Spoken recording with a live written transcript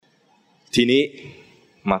ทีนี้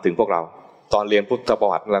มาถึงพวกเราตอนเรียนพุทธประ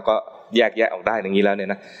วัติแล้วก็แยกแยะออกได้อย่างนี้แล้วเนี่ย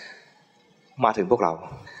นะมาถึงพวกเรา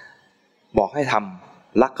บอกให้ท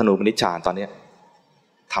ำลักขณูปนิชฌานตอนนี้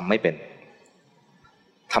ทำไม่เป็น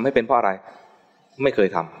เพราะอะไรไม่เคย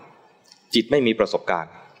ทำจิตไม่มีประสบการ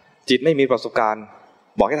ณ์จิตไม่มีประสบการณ์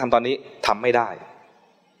บอกให้ทำตอนนี้ทำไม่ได้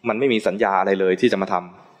มันไม่มีสัญญาอะไรเลยที่จะมาท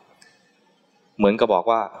ำเหมือนกับบอก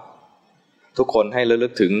ว่าทุกคนให้ระลึ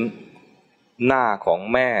กถึงหน้าของ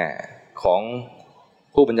แม่ของ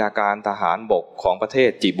ผู้บัญชาการทหารบกของประเทศ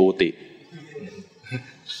จิบูติ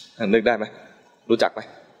นึกได้ไหมรู้จักไหม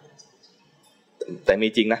แต่มี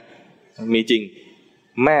จริงนะมีจริง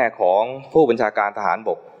แม่ของผู้บัญชาการทหารบ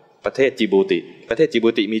กประเทศจิบูติ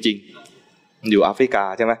มีจริงอยู่แอฟริกา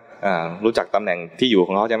ใช่ไหมรู้จักตำแหน่งที่อยู่ข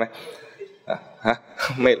องเขาใช่ไหมฮะ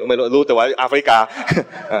ไม่รู้แต่ว่าแอฟริกา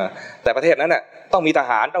แต่ประเทศนั้นน่ะต้องมีท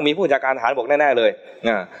หารต้องมีผู้บัญชาการทหารบกแน่ๆเลย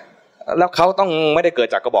แล้วเขาต้องไม่ได้เกิด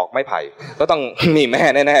จากกระบอกไม้ไผ่ก็ต้องมีแม่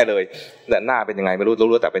แน่ๆเลยแต่หน้าเป็นยังไงไม่รู้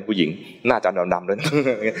แต่เป็นผู้หญิงหน้าจะดำๆด้วย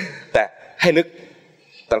แต่ให้นึก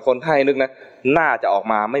แต่คนให้นึกนะหน้าจะออก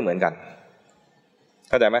มาไม่เหมือนกัน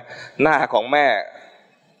เข้าใจไหมหน้าของแม่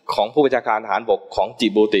ของผู้บัญชาการทหารบกของจิ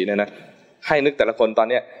บูติเนี่ยนะให้นึกแต่ละคนตอน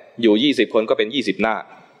นี้อยู่20คนก็เป็น20หน้า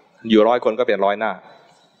อยู่100คนก็เป็น100หน้า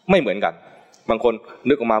ไม่เหมือนกันบางคน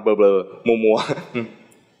นึกออกมาเบลอๆมัว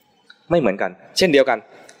ๆไม่เหมือนกันเช่นเดียวกัน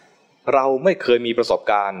เราไม่เคยมีประสบ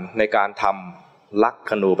การณ์ในการทำลัก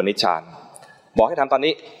ขณูปนิชฌานบอกให้ทำตอน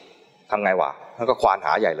นี้ทำไงวะแล้วก็ควานห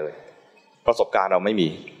าใหญ่เลยประสบการณ์เราไม่มี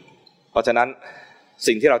เพราะฉะนั้น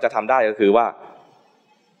สิ่งที่เราจะทำได้ก็คือว่า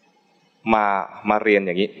มาเรียนอ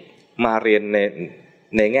ย่างนี้มาเรียน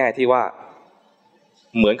ในแง่ที่ว่า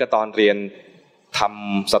เหมือนกับตอนเรียนท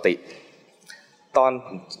ำสติตอน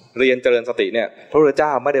เรียนเจริญสติเนี่ยพระพุทธเจ้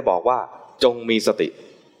าไม่ได้บอกว่าจงมีสติ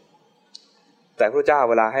แต่พระพุทธเจ้า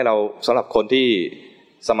เวลาให้เราสำหรับคนที่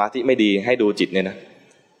สมาธิไม่ดีให้ดูจิตเนี่ยนะ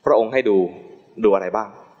พระองค์ให้ดูอะไรบ้าง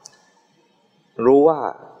รู้ว่า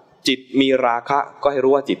จิตมีราคะก็ให้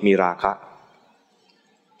รู้ว่าจิตมีราคะ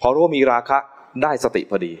พอรู้ว่ามีราคะได้สติ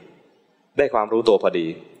พอดีได้ความรู้ตัวพอดี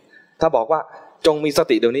ถ้าบอกว่าจงมีส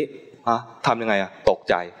ติเดี๋ยวนี้ทำยังไงตก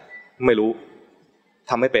ใจไม่รู้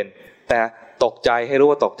ทำไม่เป็นแต่ตกใจให้รู้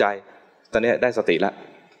ว่าตกใจตอนนี้ได้สติแล้ว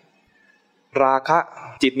ราคะ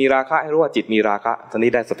จิตมีราคะให้รู้ว่าจิตมีราคะตอนนี้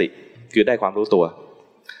ได้สติคือได้ความรู้ตัว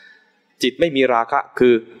จิตไม่มีราคะคื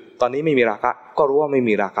อตอนนี้ไม่มีราคะก็รู้ว่าไม่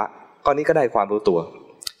มีราคะตอนนี้ก็ได้ความรู้ตัว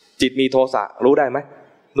จิตมีโทสะรู้ได้ไหม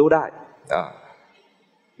รู้ได้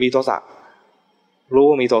มีโทสะรู้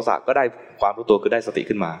ว่ามีโทสะก็ได้ความรู้ตัวคือได้สติ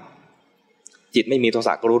ขึ้นมาจิตไม่มีโทส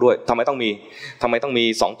ะก็รู้ด้วยทำไมต้องมี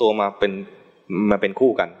2ตัวมาเป็น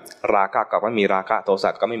คู่กันราคะกับไม่มีราคะโทสะ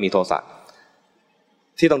กับไม่มีโทสะ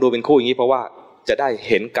ที่ต้องดูเป็นคู่อย่างนี้เพราะว่าจะได้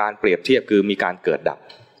เห็นการเปรียบเทียบคือมีการเกิดดับ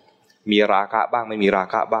มีราคะบ้างไม่มีรา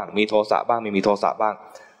คะบ้างมีโทสะบ้างไม่มีโทสะบ้าง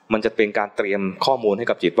มันจะเป็นการเตรียมข้อมูลให้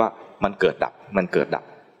กับจิตว่ามันเกิดดับ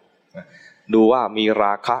ดูว่ามีร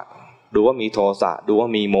าคะดูว่ามีโทสะดูว่า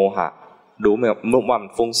มีโมหะดูมัน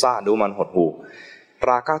ฟุ้งซ่านดูมันหดหู่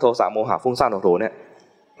ราคะโทสะโมหะฟุ้งซ่านหดหู่เนี่ย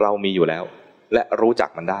เรามีอยู่แล้วและรู้จัก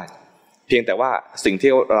มันได้เพียงแต่ว่าสิ่ง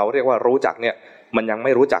ที่เราเรียกว่ารู้จักเนี่ยมันยังไ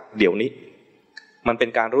ม่รู้จักเดี๋ยวนี้มันเป็น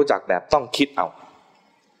การรู้จักแบบต้องคิดเอา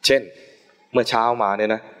เช่นเมื่อเช้ามาเนี่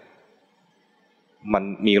ยนะมัน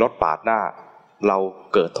มีรถปาดหน้าเรา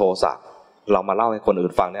เกิดโทสะเรามาเล่าให้คนอื่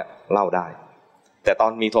นฟังเนี่ยเล่าได้แต่ตอ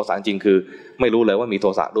นมีโทสะจริงคือไม่รู้เลยว่ามีโท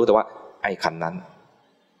สะรู้แต่ว่าไอ้คันนั้น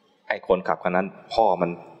ไอ้คนขับคันนั้นพ่อมัน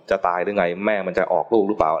จะตายหรือไงแม่มันจะออกลูก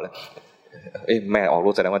หรือเปล่าอะไรแม่ออกลู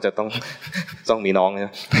กแสดงว่าจะต้องมีน้องน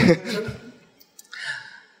ะ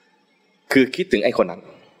คือคิดถึงไอ้คนนั้น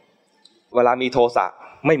เวลามีโทสะ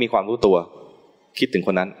ไม่มีความรู้ตัวคิดถึงค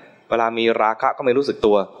นนั้นเวลามีราคะก็ไม่รู้สึก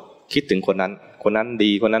ตัวคิดถึงคนนั้น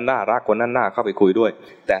ดีคนนั้นน่ารักคนนั้นน่าเข้าไปคุยด้วย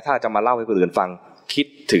แต่ถ้าจะมาเล่าให้คนอื่นฟังคิด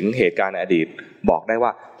ถึงเหตุการณ์ในอดีตบอกได้ว่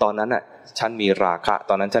าตอนนั้นน่ะฉันมีราคะ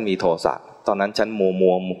ตอนนั้นฉันมีโทสะตอนนั้นฉันมัวเ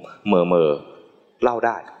ม่อเล่าไ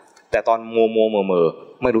ด้แต่ตอนมัวเม่อ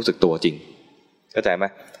ไม่รู้สึกตัวจริงเข้าใจไหม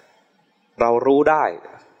เรารู้ได้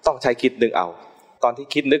ต้องใช้คิดนึกเอาตอนที่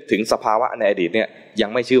คิดนึกถึงสภาวะในอดีตเนี่ยยัง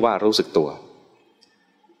ไม่ชื่อว่ารู้สึกตัว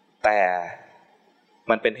แต่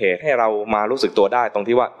มันเป็นเหตุให้เรามารู้สึกตัวได้ตรง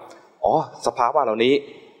ที่ว่าสภาวะเหล่านี้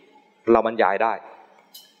เราบรรยายได้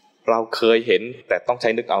เราเคยเห็นแต่ต้องใช้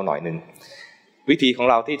นึกเอาหน่อยนึงวิธีของ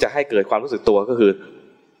เราที่จะให้เกิดความรู้สึกตัวก็คือ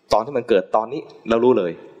ตอนที่มันเกิดตอนนี้เรารู้เล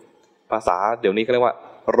ยภาษาเดี๋ยวนี้เขาเรียกว่า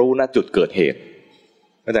รู้ณจุดเกิดเหตุ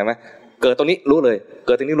เข้าใจไหมเกิดตรงนี้รู้เลยเ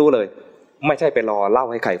กิดตรงนี้รู้เลยไม่ใช่ไปรอเล่า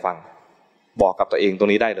ให้ใครฟังบอกกับตัวเองตร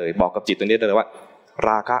งนี้ได้เลยบอกกับจิตตรงนี้ได้เลยว่า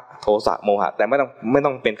ราคะโทสะโมหะแต่ไม่ต้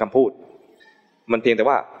องเป็นคำพูดมันเพียงแต่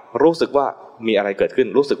ว่ารู้สึกว่ามีอะไรเกิดขึ้น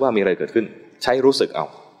รู้สึกว่ามีอะไรเกิดขึ้นใช้รู้สึกเอา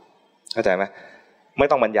เข้าใจไหมไม่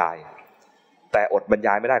ต้องบรรยายแต่อดบรรย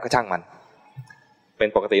ายไม่ได้ก็ช่างมันเป็น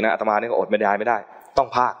ปกตินะอาตมาเนี่ยก็อดบรรยายไม่ได้ต้อง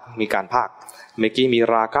ภาคมีการภาคเมื่อกี้มี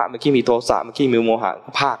ราคะเมื่อกี้มีโทสะเมื่อกี้มีโมหะ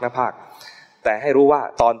ภาคนะภาคแต่ให้รู้ว่า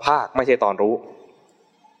ตอนภาคไม่ใช่ตอนรู้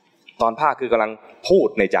ตอนภาคคือกำลังพูด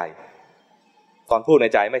ในใจตอนพูดใน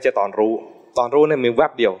ใจไม่ใช่ตอนรู้ตอนรู้เนี่ยมีแว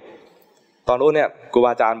บเดียวตอนรู้เนี่ยครูบ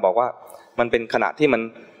าอาจารย์บอกว่ามันเป็นขณะที่มัน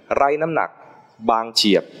ไร้น้ำหนักบางเ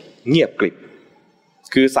ฉียบเงียบกริบ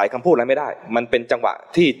คือใส่คำพูดอะไรไม่ได้มันเป็นจังหวะ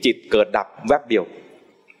ที่จิตเกิดดับแวบเดียว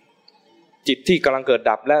จิตที่กำลังเกิด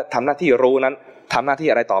ดับและทำหน้าที่รู้นั้นทำหน้าที่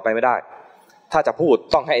อะไรต่อไปไม่ได้ถ้าจะพูด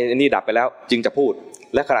ต้องให้อันนี้ดับไปแล้วจึงจะพูด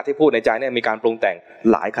และขณะที่พูดในใจเนี่ยมีการปรุงแต่ง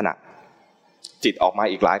หลายขณะจิตออกมา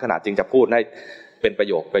อีกหลายขณะจึงจะพูดได้เป็นประ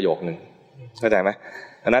โยคนึงเข้าใจไหม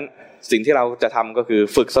ดังนั้นสิ่งที่เราจะทำก็คือ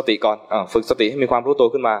ฝึกสติก่อนฝึกสติให้มีความรู้ตัว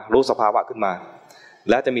ขึ้นมารู้สภาวะขึ้นมา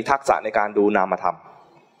แล้วจะมีทักษะในการดูนามธรรม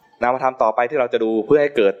นามธรรมต่อไปที่เราจะดูเพื่อใ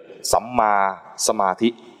ห้เกิดสัมมาสมาธิ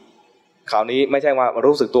คราวนี้ไม่ใช่ว่า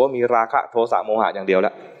รู้สึกตัวมีราคะโทสะโมหะอย่างเดียวแ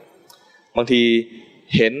ล้วบางที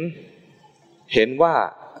เห็นว่า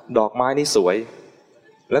ดอกไม้นี่สวย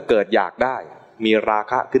แล้วเกิดอยากได้มีรา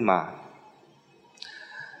คะขึ้นมา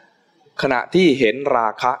ขณะที่เห็นรา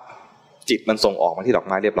คะจิตมันส่งออกมาที่ดอก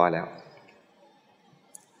ไม้เรียบร้อยแล้ว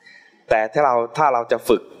แต่ถ้าเราจะ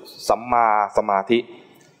ฝึกสัมมาสมาธิ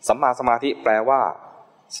สัมมาสมาธิแปลว่า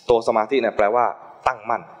ตัวสมาธิเนี่ยแปลว่าตั้ง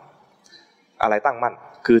มั่นอะไรตั้งมั่น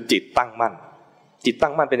คือจิตตั้งมั่นจิตตั้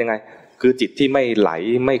งมั่นเป็นยังไงคือจิตที่ไม่ไหล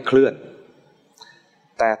ไม่เคลื่อน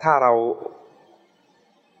แต่ถ้าเรา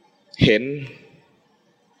เห็น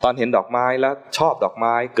ตอนเห็นดอกไม้แล้วชอบดอกไ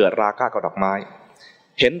ม้เกิดราคะกับดอกไม้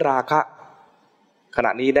เห็นราคะขณ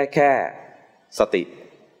ะนี้ได้แค่สติ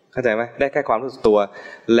เข้าใจไหมได้แค่ความรู้สึกตัว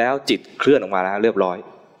แล้วจิตเคลื่อนออกมาแล้วเรียบร้อย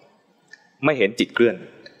ไม่เห็นจิตเคลื่อน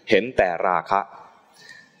เห็นแต่ราคะ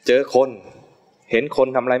เจอคนเห็นคน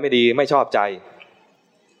ทำอะไรไม่ดีไม่ชอบใจ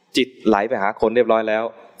จิตไหลไปหาคนเรียบร้อยแ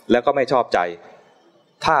ล้วก็ไม่ชอบใจ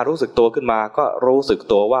ถ้ารู้สึกตัวขึ้นมาก็รู้สึก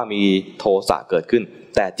ตัวว่ามีโทสะเกิดขึ้น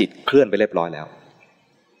แต่จิตเคลื่อนไปเรียบร้อยแล้ว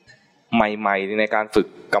ใหม่ๆในการฝึก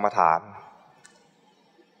กรรมฐาน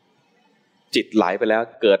จิตไหลไปแล้ว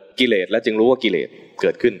เกิดกิเลสแล้วจึงรู้ว่ากิเลสเกิ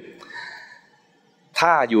ดขึ้นถ้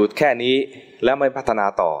าอยู่แค่นี้แล้วไม่พัฒนา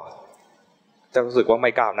ต่อจะรู้สึกว่าไ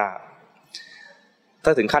ม่ก้าวหน้าถ้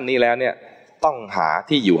าถึงขั้นนี้แล้วเนี่ยต้องหา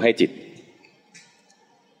ที่อยู่ให้จิต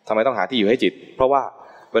ทำไมต้องหาที่อยู่ให้จิตเพราะว่า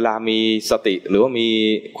เวลามีสติหรือว่ามี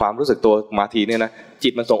ความรู้สึกตัวมาทีเนี่ยนะจิ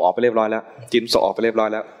ตมันส่งออกไปเรียบร้อยแล้วจิตส่งออกไปเรียบร้อย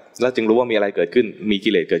แล้วจึงรู้ว่ามีอะไรเกิดขึ้นมีกิ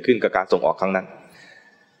เลสเกิดขึ้นกับการส่งออกครั้งนั้น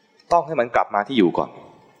ต้องให้มันกลับมาที่อยู่ก่อน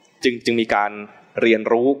จึงมีการเรียน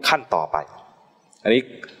รู้ขั้นต่อไปอันนี้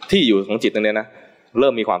ที่อยู่ของจิตตรงนี้นะเริ่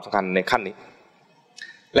มมีความสำคัญในขั้นนี้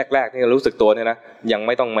แรกๆที่รู้สึกตัวเนี่ยนะยังไ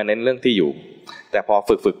ม่ต้องมาเน้นเรื่องที่อยู่แต่พอ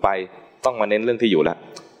ฝึกไปต้องมาเน้นเรื่องที่อยู่แล้ว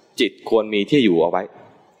จิตควรมีที่อยู่เอาไว้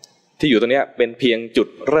ที่อยู่ตรงนี้เป็นเพียงจุด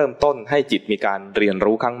เริ่มต้นให้จิตมีการเรียน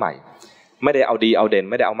รู้ครั้งใหม่ไม่ได้เอาดีเอาเด่น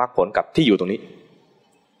ไม่ได้เอามรรคผลกับที่อยู่ตรงนี้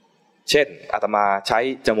เช่นอาตมาใช้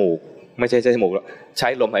จมูกไม่ใช่จมูกแล้วใช้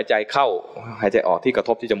ลมหายใจเข้าหายใจออกที่กระท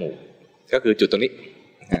บที่จมูกก็คือจุดตรงนี้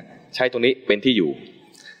ใช้ตรงนี้เป็นที่อยู่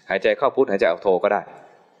หายใจเข้าพุทหายใจออกโทก็ได้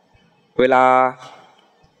เวลา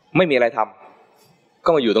ไม่มีอะไรทำก็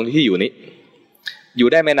มาอยู่ตรงที่อยู่นี้อยู่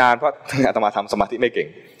ได้ไม่นานเพราะอาตมาทำสมาธิไม่เก่ง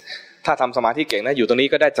ถ้าทำสมาธิเก่งนะอยู่ตรงนี้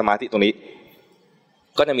ก็ได้สมาธิตรงนี้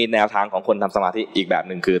ก็จะมีแนวทางของคนทำสมาธิอีกแบบห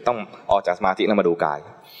นึ่งคือต้องออกจากสมาธิแล้วมาดูกาย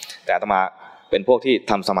แต่อาตมาเป็นพวกที่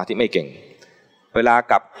ทำสมาธิไม่เก่งเวลา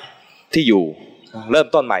กลับที่อยู่เริ่ม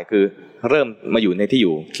ต้นใหม่คือเริ่มมาอยู่ในที่อ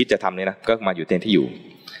ยู่คิดจะทำเนี่ยนะก็มาอยู่ในที่อยู่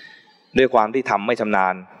ด้วยความที่ทำไม่ชำนา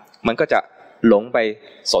ญมันก็จะหลงไป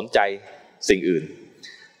สนใจสิ่งอื่น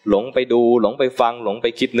หลงไปดูหลงไปฟังหลงไป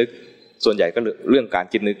คิดนึกส่วนใหญ่ก็เรื่องการ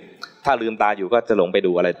คิดนึกถ้าลืมตาอยู่ก็จะหลงไป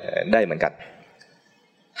ดูอะไรได้เหมือนกัน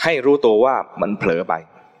ให้รู้ตัวว่ามันเผลอไป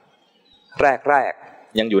แรก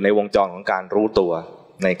ยังอยู่ในวงจรของการรู้ตัว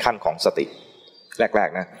ในขั้นของสติแรก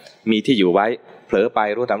นะมีที่อยู่ไว้เผลอไป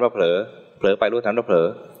รู้ทันว่าเผลอเผลอไปรู้ทันว่าเผลอ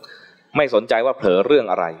ไม่สนใจว่าเผลอเรื่อง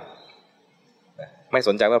อะไรไม่ส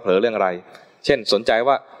นใจว่าเผลอเรื่องอะไรเช่นสนใจ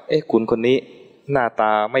ว่าคุณคนนี้หน้าต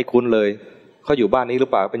าไม่คุ้นเลยเขาอยู่บ้านนี้หรือ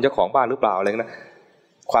เปล่าเป็นเจ้าของบ้านหรือเปล่าอะไรนะ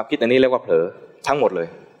ความคิดอันนี้เรียกว่าเผลอทั้งหมดเลย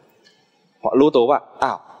เพราะรู้ตัวว่าอ้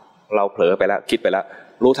าวเราเผลอไปแล้วคิดไปแล้ว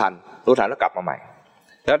รู้ทันแล้วกลับมาใหม่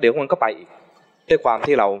แล้วเดี๋ยวมันก็ไปอีกด้วยความ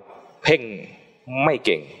ที่เราเพ่งไม่เ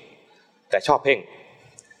ก่งแต่ชอบเพ่ง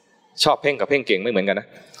กับเพ่งเก่งไม่เหมือนกันนะ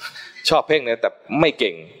ชอบเพ่งเนี่ยแต่ไม่เ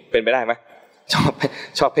ก่งเป็นไปได้ไหมช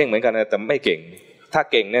อบเพ่งเหมือนกันนะแต่ไม่เก่งถ้า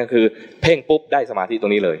เก่งเนี่ยคือเพ่งปุ๊บได้สมาธิตร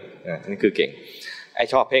งนี้เลยนี่คือเก่งไอ้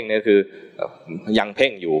ชอบเพ่งเนี่ยคือยังเพ่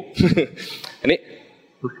งอยู่ อันนี้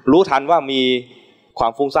รู้ทันว่ามีควา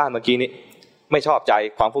มฟุ้งซ่านเมื่อกี้นี้ ไม่ชอบใจ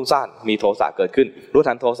ความฟุ้งซ่านมีโทสะเกิดขึ้นรู้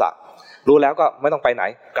ทันโทสะรู้แล้วก็ไม่ต้องไปไหน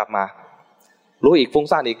กลับมารู้อีกฟุ้ง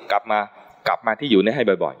ซ่านอีกกลับมาที่อยู่นี่ให้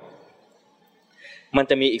บ่อยๆมัน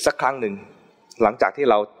จะมีอีกสักครั้งหนึ่งหลังจากที่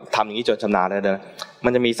เราทำอย่างนี้จนชำนาญแล้วนะมั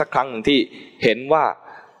นจะมีสักครั้งหนึ่งที่เห็นว่า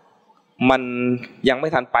มันยังไม่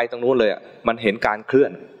ทันไปตรงนู้นเลยอ่ะมันเห็นการเคลื่อ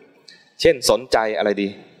นเช่นสนใจอะไรดี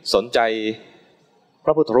สนใจพ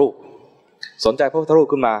ระพุทธรูปสนใจพระพุทธรูป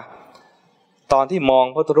ขึ้นมาตอนที่มอง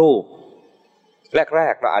พระพุทธรูปแร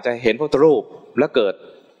กๆเราอาจจะเห็นพระพุทธรูปแล้วเกิด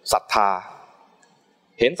ศรัทธา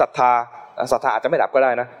เห็นศรัทธาอาจจะไม่ดับก็ไ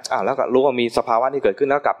ด้นะแล้วก็รู้ว่ามีสภาวะที่เกิดขึ้น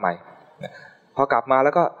แล้วกลับใหม่พอกลับมาแ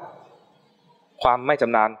ล้วก็ความไม่ช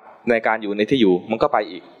ำนาญในการอยู่ในที่อยู่มันก็ไป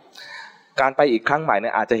อีกการไปอีกครั้งใหม่เนี่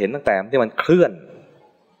ยอาจจะเห็นตั้งแต่ที่มันเคลื่อน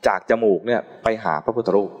จากจมูกเนี่ยไปหาพระพุทธ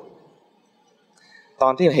รูปตอ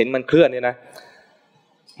นที่เห็นมันเคลื่อนเนี่ยนะ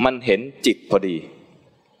มันเห็นจิตพอดี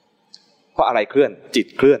เพราะอะไรเคลื่อนจิต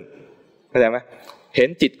เคลื่อนเข้าใจไหมเห็น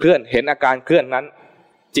จิตเคลื่อนเห็นอาการเคลื่อนนั้น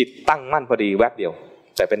จิตตั้งมั่นพอดีแวบเดียว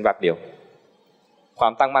แต่เป็นแวบเดียวควา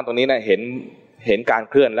มตั้งมั่นตรงนี้นะเห็นการ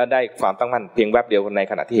เคลื่อนและได้ความตั้งมั่นเพียงแวบเดียวใน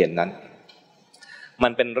ขณะที่เห็นนั้นมั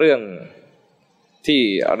นเป็นเรื่องที่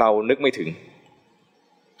เรานึกไม่ถึง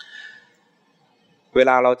เว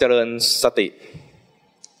ลาเราเจริญสติ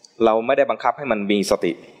เราไม่ได้บังคับให้มันมีส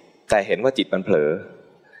ติแต่เห็นว่าจิตมันเผลอ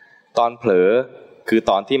ตอนเผลอคือ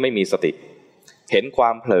ตอนที่ไม่มีสติเห็นควา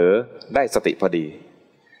มเผลอได้สติพอดี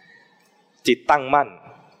จิตตั้งมั่น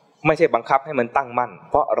ไม่ใช่บังคับให้มันตั้งมั่น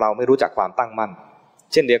เพราะเราไม่รู้จักความตั้งมั่น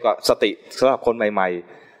เช่นเดียวกับสติสำหรับคนใหม่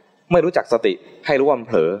ๆไม่รู้จักสติให้รู้ว่ามัน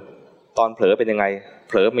เผลอตอนเผลอเป็นยังไง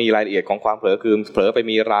เผลอมีรายละเอียดของความเผลอคือเผลอไป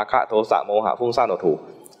มีราคะโทสะโมหะฟุ้งซ่านหดหู่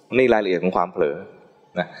นี่รายละเอียดของความเผลอ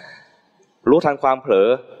นะรู้ทันความเผล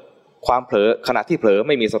อขณะที่เผลอไ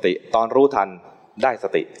ม่มีสติตอนรู้ทันได้ส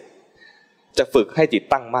ติจะฝึกให้จิต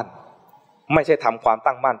ตั้งมั่นไม่ใช่ทำความ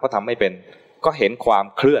ตั้งมั่นเพราะทำไม่เป็นก็เห็นความ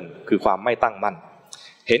เคลื่อนคือความไม่ตั้งมั่น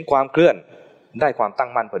เห็นความเคลื่อนได้ความตั้ง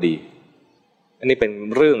มั่นพอดีอันนี้เป็น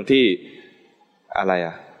เรื่องที่อะไร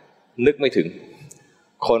นึกไม่ถึง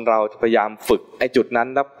คนเราพยายามฝึกไอ้จุดนั้น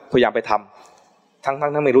แล้วพยายามไปทำทั้ง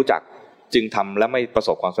ที่ไม่รู้จักจึงทำและไม่ประส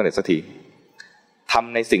บความสำเร็จสักทีท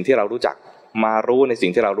ำในสิ่งที่เรารู้จักมารู้ในสิ่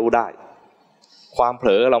งที่เรารู้ได้ความเผล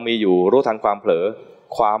อเรามีอยู่รู้ทันความเผลอ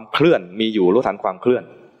ความเคลื่อนมีอยู่รู้ทันความเคลื่อน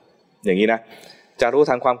อย่างนี้นะจะรู้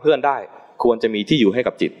ทันความเคลื่อนได้ควรจะมีที่อยู่ให้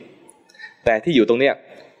กับจิตแต่ที่อยู่ตรงเนี้ย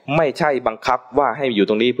ไม่ใช่บังคับว่าให้อยู่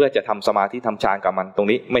ตรงนี้เพื่อจะทำสมาธิทำฌานกับมันตรง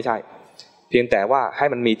นี้ไม่ใช่เพียงแต่ว่าให้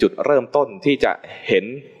มันมีจุดเริ่มต้นที่จะเห็น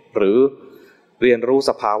หรือเรียนรู้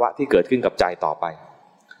สภาวะที่เกิดขึ้นกับใจต่อไป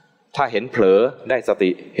ถ้าเห็นเผลอได้สติ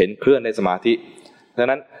เห็นเคลื่อนได้สมาธิดัง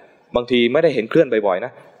นั้นบางทีไม่ได้เห็นเคลื่อนบ่อยๆน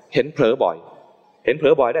ะเห็นเผลอบ่อ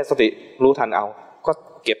ยได้สติรู้ทันเอาก็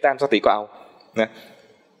เก็บแต้มสติก็เอานะ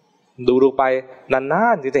ดูไปนา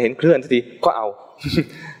นๆที่จะเห็นเคลื่อนสักทีก็เอา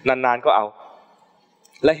นานๆก็เอา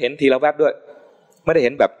และเห็นทีละแวบด้วยไม่ได้เ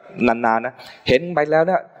ห็นแบบนานๆนะเห็นไปแล้วเ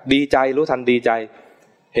นี่ยดีใจรู้ทันดีใจ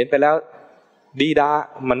เห็นไปแล้วดีดา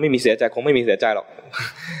มันไม่มีเสียใจคงไม่มีเสียใจหรอก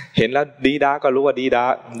เห็นแล้วดีดาก็รู้ว่าดีดา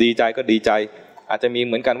ดีใจก็ดีใจอาจจะมีเ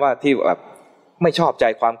หมือนกันว่าที่แบบไม่ชอบใจ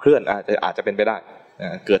ความเคลื่อนอาจจะเป็นไปได้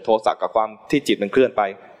เกิดโทสะกับความที่จิตมันเคลื่อนไป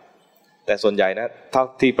แต่ส่วนใหญ่นะเท่า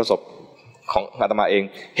ที่ประสบของอาตมาเอง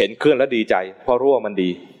เห็นเคลื่อนแล้วดีใจเพราะรู้ว่ามันดี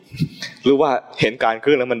รู้ว่าเห็นการเค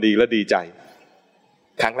ลื่อนแล้วมันดีแล้วดีใจ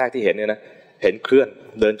ครั้งแรกที่เห็นเนี่ยนะเห็นเคลื่อน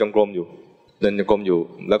เดินจงกรมอยู่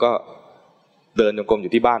แล้วก็เดินจงกรมอ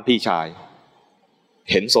ยู่ที่บ้านพี่ชาย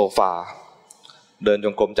เห็นโซฟาเดินจ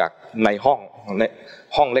งกรมจากในห้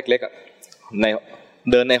องเล็กๆใน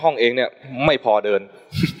เดินในห้องเองเนี่ยไม่พอเดิน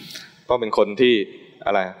เพราะเป็นคนที่อ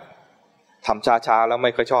ะไรทำช้าๆแล้วไ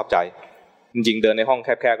ม่ค่อยชอบใจจริงๆเดินในห้องแ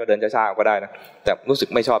คบๆก็เดินช้าๆก็ได้นะแต่รู้สึก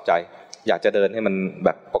ไม่ชอบใจอยากจะเดินให้มันแบ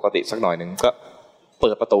บปกติสักหน่อยนึงก็เ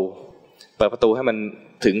ปิดประตูให้มัน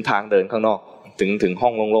ถึงทางเดินข้างนอกถึงห้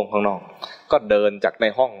องโล่งๆข้างนอกก็เดินจากใน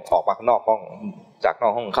ห้องออกมาข้างนอกห้องจากนอ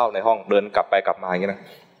กห้องเข้าในห้องเดินกลับไปกลับมาอย่างนี้นะ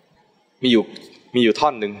มีอยู่ท่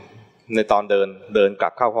อนนึงในตอนเดินกลั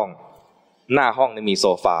บเข้าห้องหน้าห้องนี่มีโซ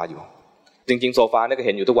ฟาอยู่จริงๆโซฟาเนี่ยก็เ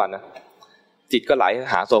ห็นอยู่ทุกวันนะจิตก็ไหล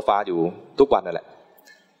หาโซฟาอยู่ทุกวันนั่นแหละ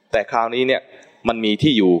แต่คราวนี้เนี่ยมันมี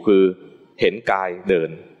ที่อยู่คือเห็นกายเดิน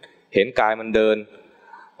เห็นกายมันเดิน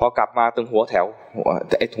พอกลับมาตรงหัวแถว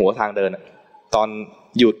ไอ้หัวทางเดินตอน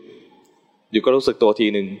หยุดก็รู้สึกตัวที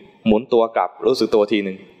นึงหมุนตัวกลับรู้สึกตัวที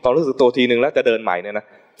นึงตอนรู้สึกตัวทีนึงแล้วจะเดินใหม่เนี่ยนะ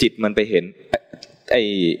จิตมันไปเห็นไอ้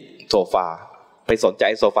โซฟาไปสนใจ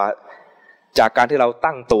โซฟาจากการที่เรา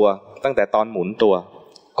ตั้งตัวตั้งแต่ตอนหมุนตัว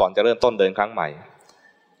ก่อนจะเริ่มต้นเดินครั้งใหม่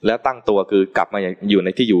แล้วตั้งตัวคือกลับมาอยู่ใน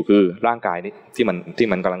ที่อยู่คือร่างกายนี้ที่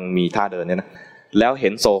มันกำลังมีท่าเดินเนี่ยนะแล้วเห็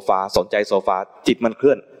นโซฟาสนใจโซฟาจิตมันเค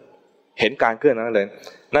ลื่อน เห็นการเคลื่อนนั้นเลย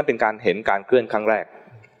นั่นเป็นการเห็นการเคลื่อนครั้งแรก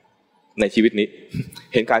ในชีวิตนี้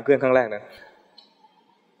เห็นการเคลื่อนครั้งแรกนะ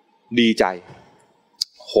ดีใจ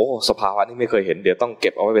โหสภาวะนี้ไม่เคยเห็นเดี๋ยวต้องเก็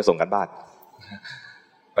บเอาไว้ไปส่งกันบ้าน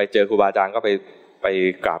ไปเจอครูบาอาจารย์ก็ไป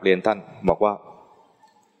กราบเรียนท่านบอกว่า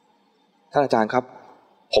ท่านอาจารย์ครับ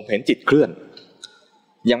ผมเห็นจิตเคลื่อน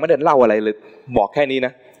ยังไม่ได้เล่าอะไรเลยบอกแค่นี้น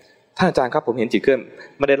ะท่านอาจารย์ครับผมเห็นจิตเคลื่อน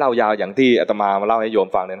ไม่ได้เล่ายาวอย่างที่อาตมาเล่าให้โยม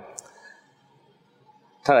ฟังเลยนะ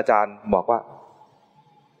ท่านอาจารย์บอกว่า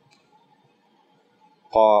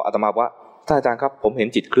พออาตมาบอกว่าท่านอาจารย์ครับผมเห็น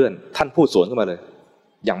จิตเคลื่อนท่านพูดสวนขึ้นมาเลย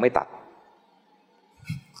ยังไม่ตัด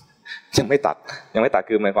ยังไม่ตัด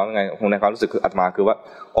คือหมายความว่าไงในความรู้สึกคืออาตมาคือว่า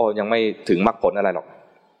ยังไม่ถึงมรรคผลอะไรหรอก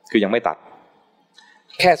คือยังไม่ตัด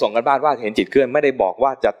แค่ส่งกันบ้านว่าเห็นจิตเคลื่อนไม่ได้บอกว่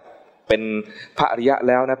าจะเป็นพระอริยะ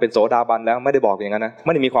แล้วนะเป็นโสดาบันแล้วไม่ได้บอกอย่างนั้นนะไ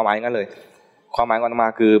ม่ได้มีความหมายอย่างนั้นเลยความหมายของอาตมา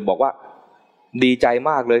คือบอกว่าดีใจ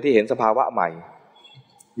มากเลยที่เห็นสภาวะใหม่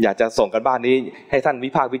อยากจะส่งกันบ้านนี้ให้ท่าน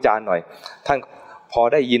วิพากษ์วิจารณ์หน่อยท่านพอ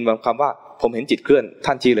ได้ยินคำว่าผมเห็นจิตเคลื่อนท่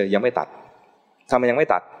านชี้เลยยังไม่ตัดทำไมยังไม่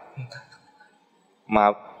ตัด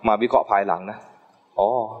มาวิเคราะห์ภายหลังนะ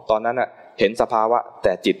ตอนนั้นน่ะเห็นสภาวะแ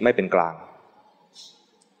ต่จิตไม่เป็นกลาง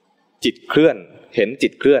จิตเคลื่อนเห็นจิ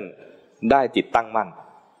ตเคลื่อนได้จิตตั้งมั่น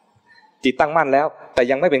จิตตั้งมั่นแล้วแต่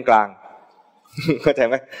ยังไม่เป็นกลางเข้าใจ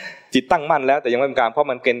ไหมจิตตั้งมั่นแล้วแต่ยังไม่เป็นกลางเพราะ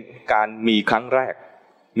มันเป็นการมีครั้งแรก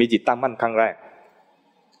มีจิตตั้งมั่นครั้งแรก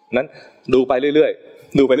นั้นดูไปเรื่อย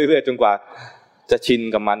ๆจนกว่าจะชิน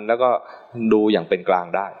กับมันแล้วก็ดูอย่างเป็นกลาง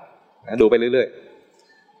ได้ดูไปเรื่อย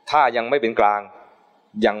ๆถ้ายังไม่เป็นกลาง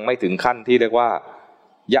ยังไม่ถึงขั้นที่เรียกว่า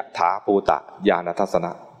ยะถาภูตะญาณทัสสน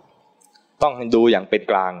ะต้องดูอย่างเป็น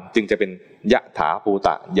กลางจึงจะเป็นยะถาภูต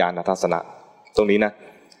ะญาณทัสสนะตรงนี้นะ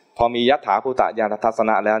พอมียะถาภูตะญาณทัสส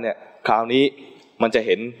นะแล้วเนี่ยคราวนี้มันจะเ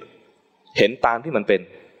ห็นตามที่มันเป็น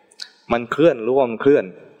มันเคลื่อนรู้ว่ามันเคลื่อน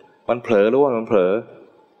มันเผลอรู้ว่ามันเผลอ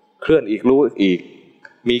เคลื่อนอีกรู้อีก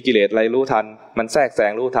มีกิเลสอะไรรู้ทันมันแทรกแซ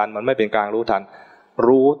งรู้ทันมันไม่เป็นกลางรู้ทัน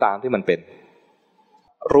รู้ตามที่มันเป็น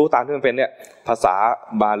รู้ตามที่มันเป็นเนี่ยภาษา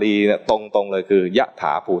บาลีเนี่ยตรงเลยคือยะถ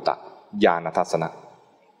าภูตะญาณทัสสนะ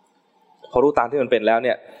พอรู้ตามที่มันเป็นแล้วเ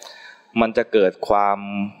นี่ยมันจะเกิดความ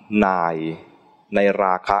หน่ายในร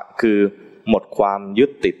าคะคือหมดความยึ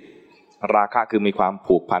ดติดราคะคือมีความ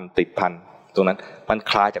ผูกพันติดพันตรงนั้นมัน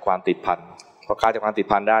คลายจากความติดพันพอคลายจากความติด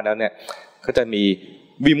พันได้แล้วเนี่ยก็จะมี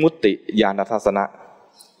วิมุตติญาณทัสสนะ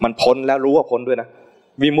มันพ้นแล้วรู้ว่าพ้นด้วยนะ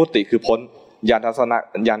วิมุตติคือพ้นญาณทัสส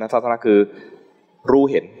นะคือรู้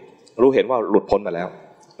เห็นว่าหลุดพ้นมาแล้ว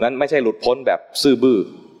นั้นไม่ใช่หลุดพ้นแบบซื่อบื้อ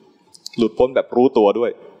หลุดพ้นแบบรู้ตัวด้ว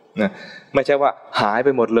ยนะไม่ใช่ว่าหายไป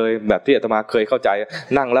หมดเลยแบบที่อาตมาเคยเข้าใจ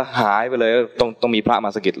นั่งแล้วหายไปเลยต้องมีพระมา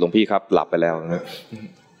สะกิดหลวงพี่ครับหลับไปแล้ว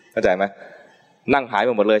เข้าใจไหมนั่งหายไป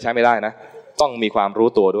หมดเลยใช้ไม่ได้นะต้องมีความรู้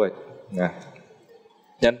ตัวด้วยนะ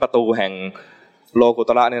ยันประตูแห่งโลกุ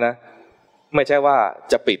ตระเนี่ยนะไม่ใช่ว่า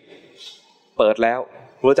จะปิดเปิดแล้ว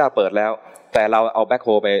พระเจ้าเปิดแล้วแต่เราเอาแบ็คโฮ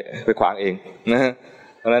ไปขวางเองนะ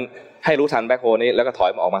เพราะฉะนั้นให้รู้ทันแบ็คโฮนี้แล้วก็ถอ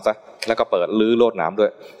ยมาออกมาซะแล้วก็เปิดลื้อโลดหนามด้ว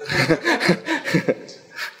ย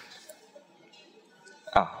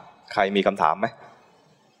ใครมีคำถามไหม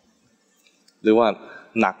หรือว่า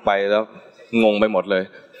หนักไปแล้วงงไปหมดเลย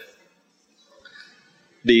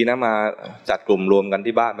ดีนะมาจัดกลุ่มรวมกัน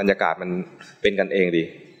ที่บ้านบรรยากาศมันเป็นกันเองดี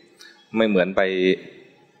ไม่เหมือนไป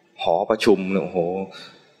หอประชุมโอ้โห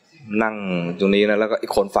นั่งตรงนี้นะแล้วก็อี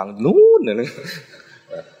กคนฟังนู้นเนี่ย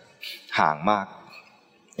ห่างมาก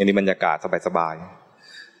อันนี้บรรยากาศสบาย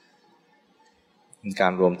ๆกา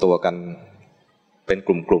รรวมตัวกันเป็นก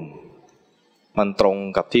ลุ่มๆมันตรง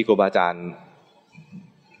กับที่ครูบาอาจารย์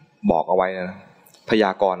บอกเอาไว้นะพย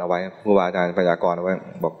ากรณ์เอาไว้ครูบาอาจารย์พยากรณ์เอาไว้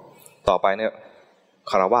บอกต่อไปเนี่ย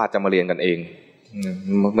คฤหัสถ์จะมาเรียนกันเอง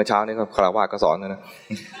เมื่อเช้านี้ก็คฤหัสถ์ก็สอนนะ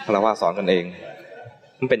คฤหัสถ์สอนกันเอง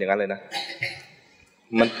มันเป็นอย่างนั้นเลยนะ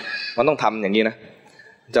มันต้องทำอย่างนี้นะ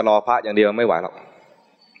จะรอพระอย่างเดียวไม่ไหวหรอก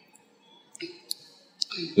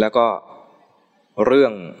แล้วก็เรื่อ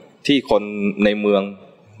งที่คนในเมือง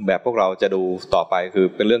แบบพวกเราจะดูต่อไปคือ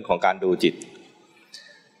เป็นเรื่องของการดูจิต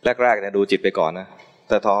แรกๆเนี่ยดูจิตไปก่อนนะ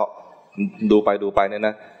แต่พอดูไปเนี่ยน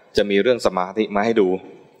ะจะมีเรื่องสมาธิมาให้ดู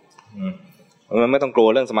มันไม่ต้องกลัว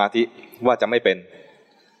เรื่องสมาธิว่าจะไม่เป็น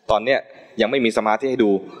ตอนเนี้ยยังไม่มีสมาธิให้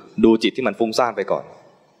ดูจิตที่มันฟุ้งซ่านไปก่อน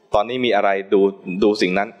ตอนนี้มีอะไรดูสิ่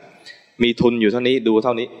งนั้นมีทุนอยู่เท่านี้ดูเ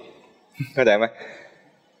ท่านี้เข้าใจไหม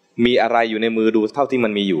มีอะไรอยู่ในมือดูเท่าที่มั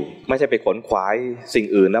นมีอยู่ไม่ใช่ไปขนขวายสิ่ง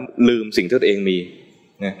อื่นแล้วลืมสิ่งที่ตัวเองมี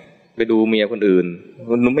นะไปดูเมียคนอื่น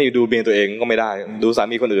ไม่ดูเมียตัวเองก็ไม่ได้ดูสา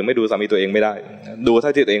มีคนอื่นไม่ดูสามีตัวเองไม่ได้ดูเท่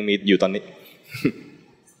าที่ตัวเองมีอยู่ตอนนี้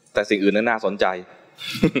แต่สิ่งอื่นนั้นน่าสนใจ